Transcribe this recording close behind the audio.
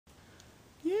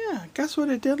Yeah, guess what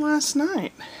it did last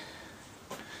night?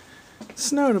 It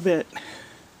snowed a bit.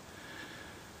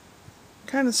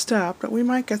 Kind of stopped, but we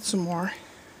might get some more.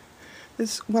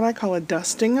 This is what I call a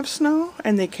dusting of snow,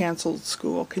 and they canceled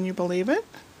school. Can you believe it?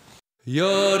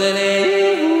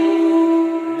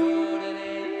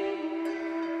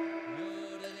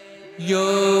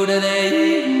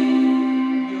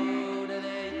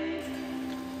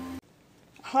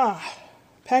 Ha!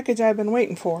 Package I've been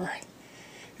waiting for.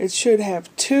 It should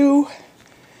have two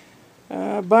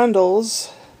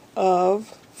bundles of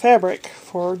fabric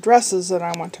for dresses that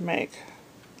I want to make.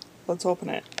 Let's open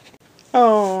it.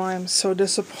 Oh, I'm so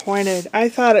disappointed. I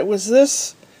thought it was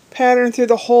this pattern through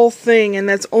the whole thing, and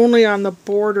that's only on the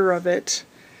border of it.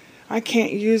 I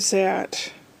can't use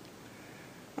that.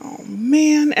 Oh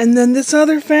man, and then this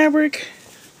other fabric,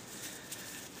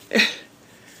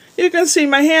 you can see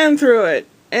my hand through it,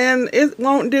 and it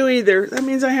won't do either. That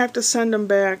means I have to send them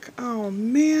back. Oh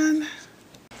man.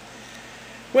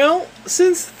 Well,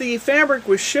 since the fabric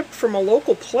was shipped from a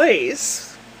local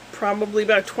place, probably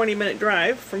about a 20-minute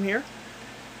drive from here,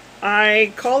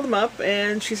 I called them up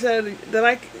and she said that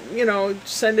I,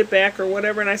 send it back or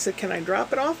whatever, and I said, can I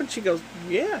drop it off? And she goes,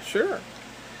 yeah, sure.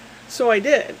 So I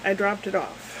did. I dropped it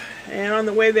off. And on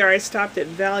the way there I stopped at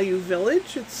Value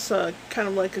Village. It's kind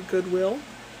of like a Goodwill.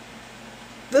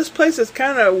 This place is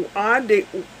kind of odd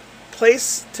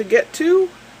place to get to,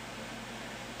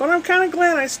 but I'm kind of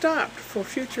glad I stopped for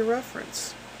future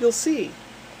reference. You'll see.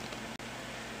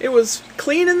 It was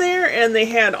clean in there, and they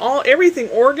had everything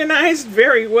organized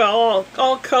very well.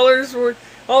 All colors were,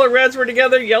 all the reds were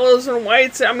together, yellows and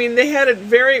whites. I mean, they had it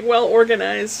very well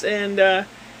organized, and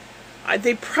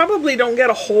they probably don't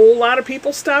get a whole lot of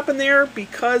people stopping there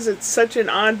because it's such an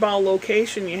oddball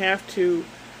location. You have to,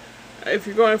 if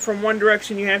you're going from one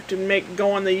direction, you have to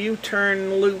go on the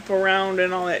U-turn loop around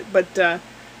and all that. But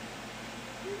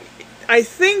I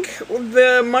think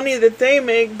the money that they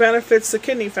make benefits the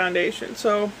Kidney Foundation.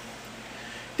 So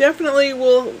definitely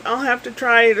I'll have to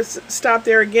try to stop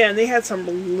there again. They had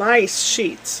some nice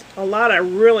sheets, a lot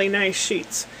of really nice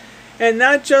sheets. And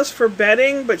not just for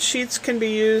bedding, but sheets can be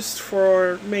used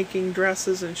for making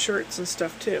dresses and shirts and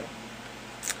stuff too.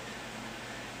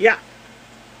 Yeah.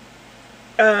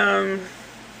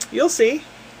 You'll see.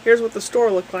 Here's what the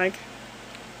store looked like.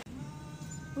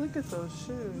 Look at those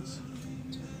shoes.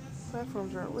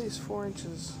 Platforms are at least 4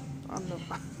 inches on the...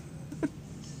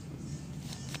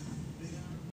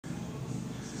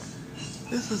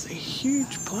 This is a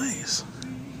huge place.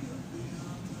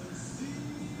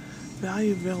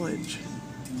 Value Village.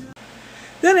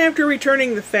 Then after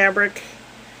returning the fabric,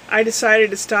 I decided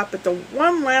to stop at the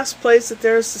one last place that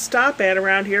there's to stop at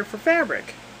around here for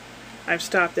fabric. I've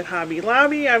stopped at Hobby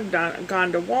Lobby, I've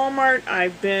gone to Walmart,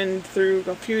 I've been through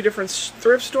a few different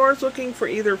thrift stores looking for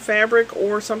either fabric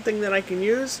or something that I can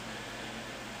use.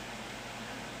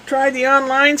 Tried the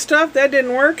online stuff, that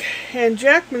didn't work, and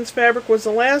Jackman's Fabric was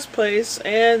the last place,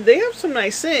 and they have some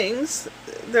nice things.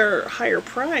 They're higher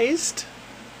priced.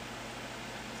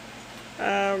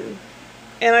 And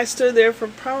I stood there for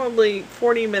probably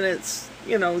 40 minutes,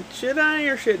 should I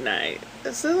or shouldn't I?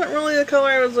 This isn't really the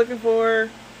color I was looking for.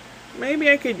 Maybe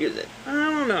I could use it. I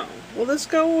don't know. Will this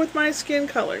go with my skin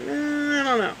color? I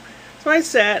don't know. So I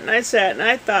sat and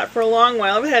I thought for a long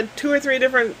while. I've had 2 or 3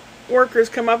 different workers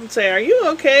come up and say, are you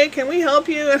okay? Can we help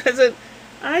you? And I said,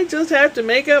 I just have to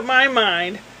make up my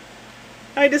mind.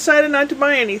 I decided not to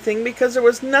buy anything because there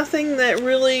was nothing that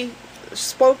really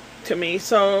spoke to me.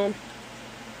 So,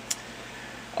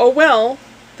 oh well,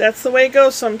 that's the way it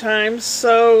goes sometimes.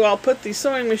 So I'll put the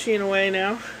sewing machine away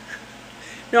now.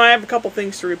 No, I have a couple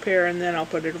things to repair and then I'll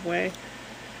put it away.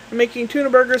 I'm making tuna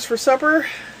burgers for supper.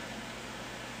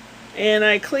 And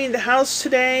I cleaned the house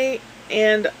today.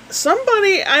 And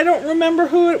somebody, I don't remember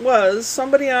who it was,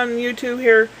 somebody on YouTube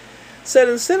here said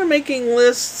instead of making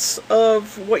lists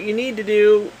of what you need to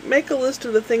do, make a list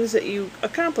of the things that you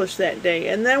accomplished that day.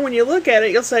 And then when you look at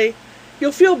it,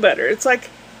 you'll feel better. It's like,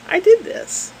 I did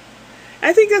this.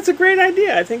 I think that's a great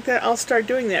idea. I think that I'll start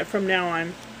doing that from now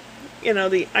on.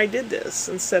 I did this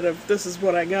instead of this is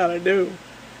what I gotta do.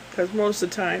 Because most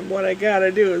of the time, what I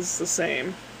gotta do is the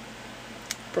same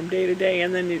from day to day,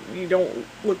 and then you don't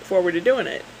look forward to doing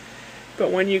it. But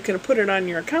when you can put it on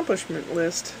your accomplishment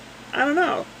list, I don't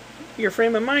know, your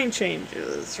frame of mind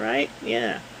changes, right?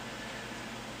 Yeah.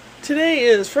 Today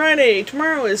is Friday,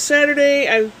 tomorrow is Saturday.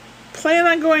 I plan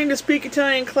on going to Speak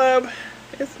Italian Club.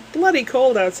 It's bloody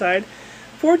cold outside.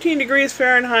 14 degrees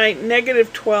Fahrenheit,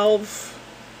 negative 12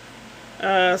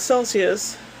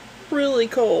 Celsius. Really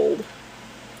cold.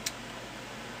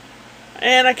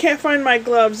 And I can't find my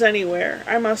gloves anywhere.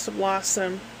 I must have lost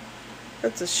them.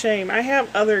 That's a shame. I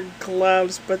have other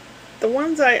gloves, but the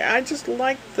ones I just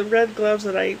like the red gloves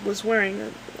that I was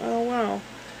wearing. Oh well.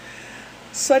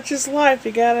 Such is life.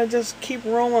 You gotta just keep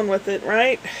rolling with it,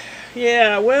 right?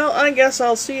 Yeah, well, I guess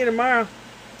I'll see you tomorrow.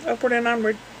 Upward and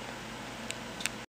onward.